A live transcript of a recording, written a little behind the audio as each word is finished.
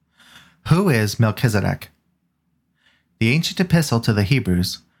Who is Melchizedek? The ancient epistle to the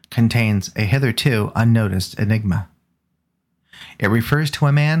Hebrews contains a hitherto unnoticed enigma. It refers to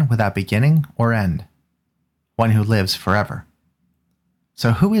a man without beginning or end, one who lives forever.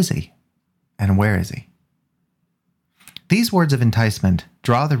 So who is he, and where is he? These words of enticement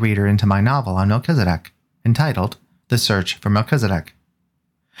draw the reader into my novel on Melchizedek, entitled The Search for Melchizedek.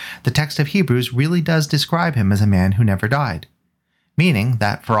 The text of Hebrews really does describe him as a man who never died, meaning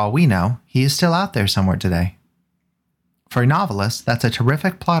that, for all we know, he is still out there somewhere today. For a novelist, that's a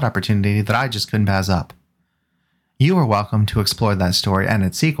terrific plot opportunity that I just couldn't pass up. You are welcome to explore that story and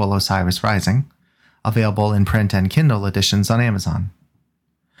its sequel, Osiris Rising, available in print and Kindle editions on Amazon.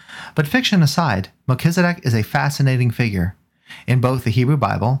 But fiction aside, Melchizedek is a fascinating figure in both the Hebrew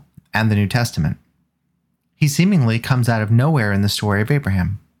Bible and the New Testament. He seemingly comes out of nowhere in the story of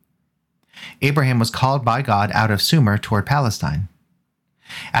Abraham. Abraham was called by God out of Sumer toward Palestine.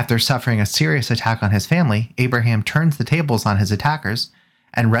 After suffering a serious attack on his family, Abraham turns the tables on his attackers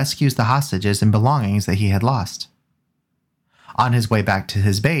and rescues the hostages and belongings that he had lost. On his way back to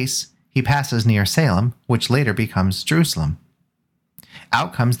his base, he passes near Salem, which later becomes Jerusalem.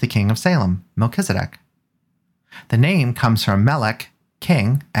 Out comes the king of Salem, Melchizedek. The name comes from Melech,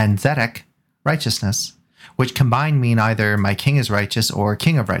 king, and Zedek, righteousness, which combined mean either my king is righteous or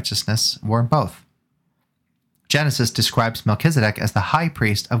king of righteousness, or both. Genesis describes Melchizedek as the high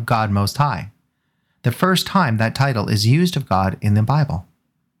priest of God Most High, the first time that title is used of God in the Bible.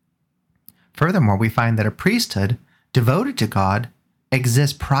 Furthermore, we find that a priesthood devoted to God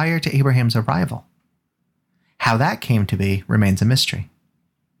exists prior to Abraham's arrival. How that came to be remains a mystery.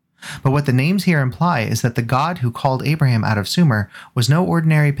 But what the names here imply is that the God who called Abraham out of Sumer was no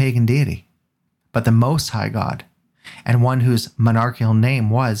ordinary pagan deity, but the Most High God, and one whose monarchical name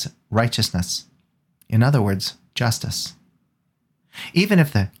was righteousness. In other words, justice. Even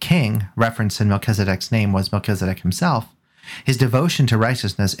if the king referenced in Melchizedek's name was Melchizedek himself, his devotion to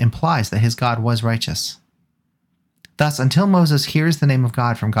righteousness implies that his God was righteous. Thus, until Moses hears the name of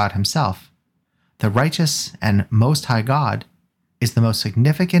God from God himself, the righteous and Most High God is the most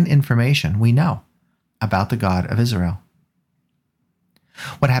significant information we know about the God of Israel.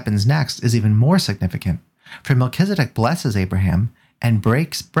 What happens next is even more significant, for Melchizedek blesses Abraham and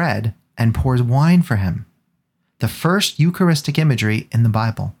breaks bread and pours wine for him, the first Eucharistic imagery in the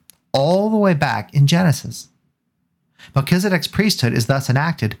Bible, all the way back in Genesis. Melchizedek's priesthood is thus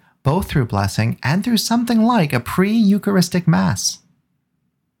enacted both through blessing and through something like a pre-Eucharistic Mass.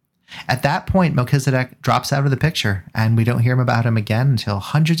 At that point, Melchizedek drops out of the picture, and we don't hear about him again until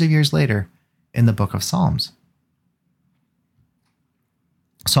hundreds of years later in the book of Psalms.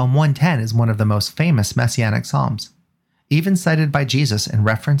 Psalm 110 is one of the most famous messianic psalms, even cited by Jesus in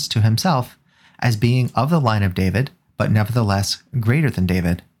reference to himself as being of the line of David, but nevertheless greater than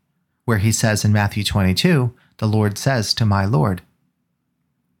David, where he says in Matthew 22, "The Lord says to my Lord."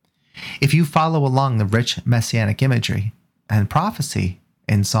 If you follow along the rich messianic imagery and prophecy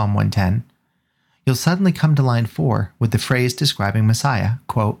in Psalm 110, you'll suddenly come to line 4 with the phrase describing Messiah,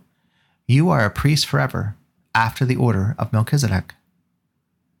 quote, "You are a priest forever, after the order of Melchizedek."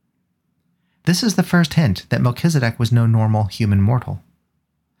 This is the first hint that Melchizedek was no normal human mortal,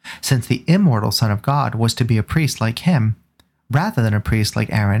 since the immortal Son of God was to be a priest like him, rather than a priest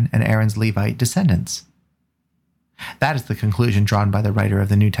like Aaron and Aaron's Levite descendants. That is the conclusion drawn by the writer of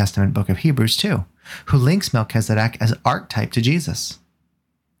the New Testament book of Hebrews too, who links Melchizedek as archetype to Jesus.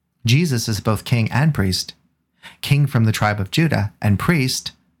 Jesus is both king and priest, king from the tribe of Judah, and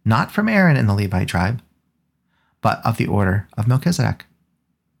priest, not from Aaron and the Levite tribe, but of the order of Melchizedek.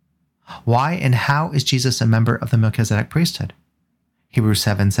 Why and how is Jesus a member of the Melchizedek priesthood? Hebrews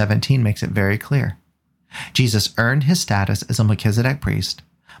 7:17 makes it very clear. Jesus earned his status as a Melchizedek priest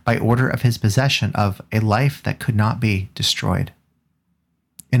by order of his possession of a life that could not be destroyed.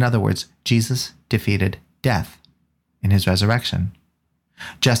 In other words, Jesus defeated death in his resurrection,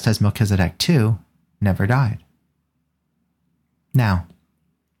 just as Melchizedek too never died. Now,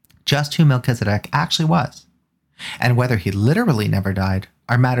 just who Melchizedek actually was, and whether he literally never died,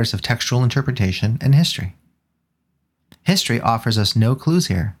 are matters of textual interpretation and history. History offers us no clues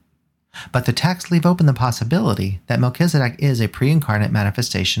here, but the texts leave open the possibility that Melchizedek is a pre-incarnate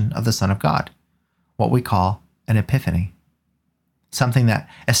manifestation of the Son of God, what we call an epiphany, something that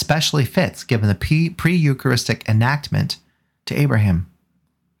especially fits given the pre-Eucharistic enactment to Abraham.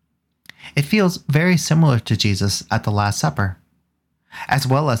 It feels very similar to Jesus at the Last Supper, as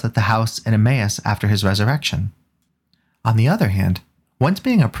well as at the house in Emmaus after his resurrection. On the other hand, once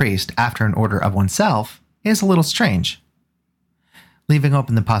being a priest after an order of oneself is a little strange, leaving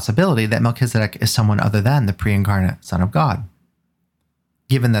open the possibility that Melchizedek is someone other than the pre-incarnate Son of God.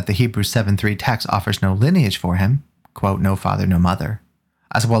 given that the Hebrews 7:3 text offers no lineage for him, quote, no father, no mother,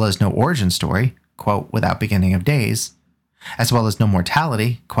 as well as no origin story, quote, without beginning of days, as well as no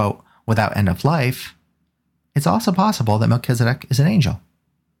mortality, quote, without end of life, it's also possible that Melchizedek is an angel.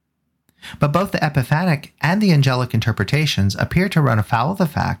 But both the epiphanic and the angelic interpretations appear to run afoul of the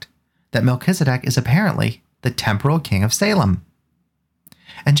fact that Melchizedek is apparently the temporal king of Salem.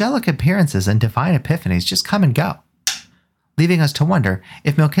 Angelic appearances and divine epiphanies just come and go, leaving us to wonder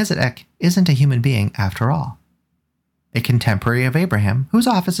if Melchizedek isn't a human being after all. A contemporary of Abraham, whose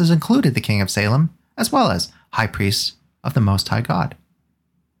offices included the king of Salem, as well as high priest of the Most High God.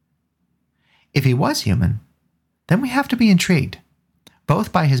 If he was human, then we have to be intrigued,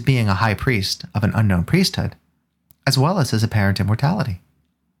 both by his being a high priest of an unknown priesthood, as well as his apparent immortality.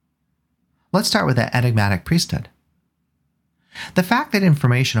 Let's start with the enigmatic priesthood. The fact that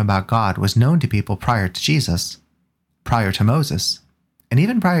information about God was known to people prior to Jesus, prior to Moses, and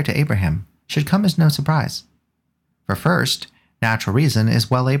even prior to Abraham should come as no surprise. For first, natural reason is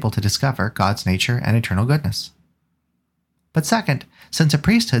well able to discover God's nature and eternal goodness. But second, since a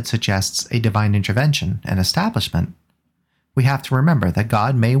priesthood suggests a divine intervention and establishment, we have to remember that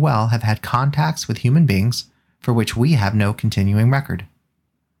God may well have had contacts with human beings for which we have no continuing record.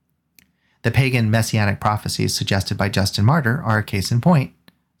 The pagan messianic prophecies suggested by Justin Martyr are a case in point,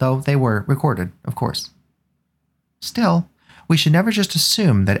 though they were recorded, of course. Still, we should never just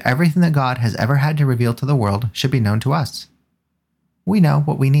assume that everything that God has ever had to reveal to the world should be known to us. We know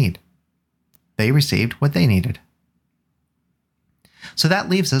what we need. They received what they needed. So that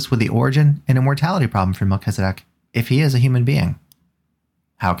leaves us with the origin and immortality problem for Melchizedek, if he is a human being.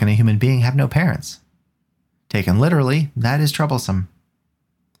 How can a human being have no parents? Taken literally, that is troublesome.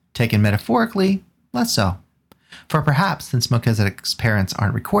 Taken metaphorically, less so. For perhaps, since Melchizedek's parents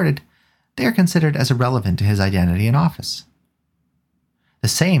aren't recorded, they are considered as irrelevant to his identity and office. The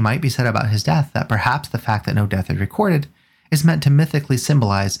same might be said about his death, that perhaps the fact that no death is recorded is meant to mythically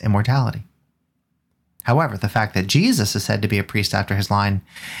symbolize immortality. However, the fact that Jesus is said to be a priest after his line,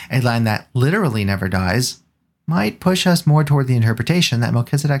 a line that literally never dies, might push us more toward the interpretation that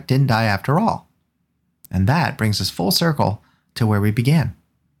Melchizedek didn't die after all. And that brings us full circle to where we began.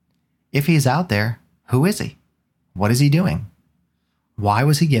 If he is out there, who is he? What is he doing? Why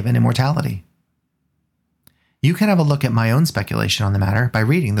was he given immortality? You can have a look at my own speculation on the matter by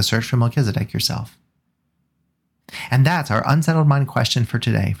reading The Search for Melchizedek yourself. And that's our Unsettled Mind question for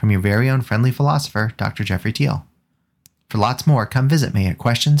today from your very own friendly philosopher, Dr. Jeffrey Teal. For lots more, come visit me at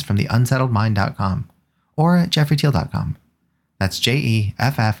questionsfromtheunsettledmind.com or at jeffreyteal.com. That's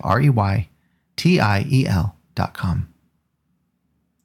JEFFREYTIEL.com.